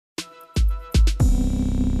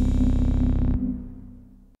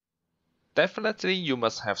Definitely you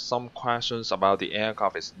must have some questions about the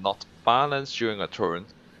aircraft is not balanced during a turn.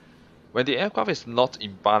 When the aircraft is not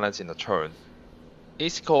in balance in a turn,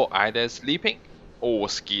 it's called either slipping or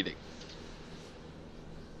skidding.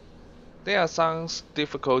 They sounds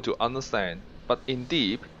difficult to understand, but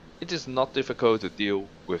indeed, it is not difficult to deal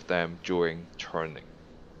with them during turning.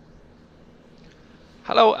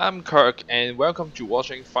 Hello, I'm Kirk and welcome to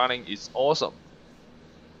watching Flying is Awesome.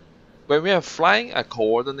 When we are flying a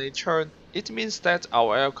coordinate turn, it means that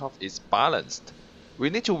our aircraft is balanced. We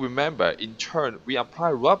need to remember in turn we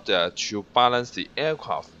apply rudder to balance the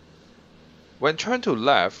aircraft. When turn to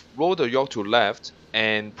left, roll the yoke to left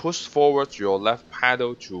and push forward your left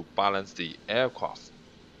paddle to balance the aircraft.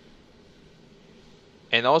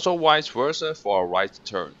 And also vice versa for a right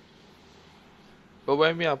turn. But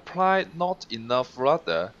when we apply not enough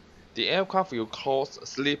rudder, the aircraft will cause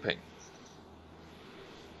slipping.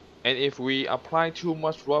 And if we apply too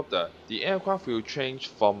much rudder, the aircraft will change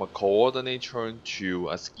from a coordinate turn to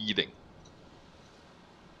a skidding.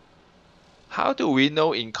 How do we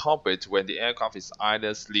know in cockpit when the aircraft is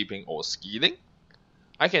either slipping or skidding?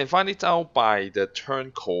 I can find it out by the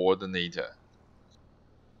turn coordinator.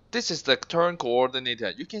 This is the turn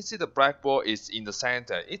coordinator. You can see the black ball is in the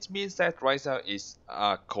center. It means that right now is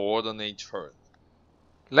a coordinate turn.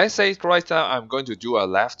 Let's say right now I'm going to do a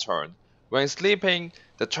left turn. When slipping,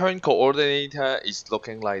 the turn coordinator is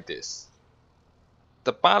looking like this.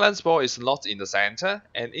 The balance ball is not in the center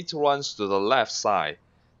and it runs to the left side.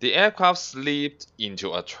 The aircraft slipped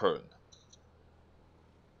into a turn.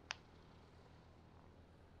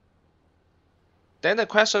 Then the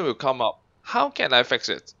question will come up, how can I fix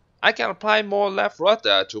it? I can apply more left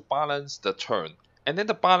rudder to balance the turn, and then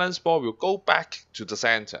the balance ball will go back to the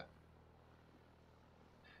center.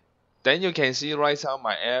 Then you can see right now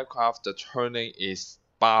my aircraft, the turning is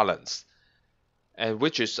balanced, and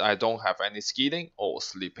which is I don't have any skidding or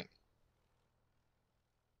slipping.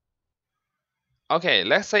 Okay,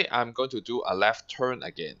 let's say I'm going to do a left turn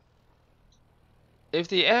again. If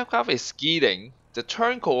the aircraft is skidding, the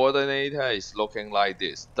turn coordinator is looking like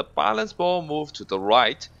this. The balance ball moves to the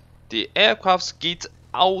right, the aircraft skids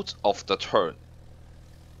out of the turn.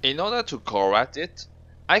 In order to correct it,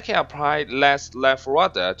 I can apply less left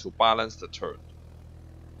rudder to balance the turn.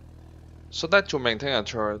 So that to maintain a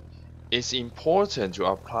turn, it's important to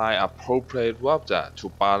apply appropriate rudder to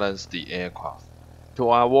balance the aircraft, to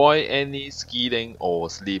avoid any skidding or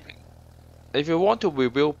slipping. If you want to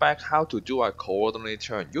review back how to do a coordinate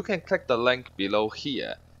turn, you can click the link below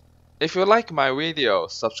here. If you like my video,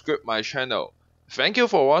 subscribe my channel. Thank you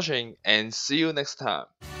for watching and see you next time.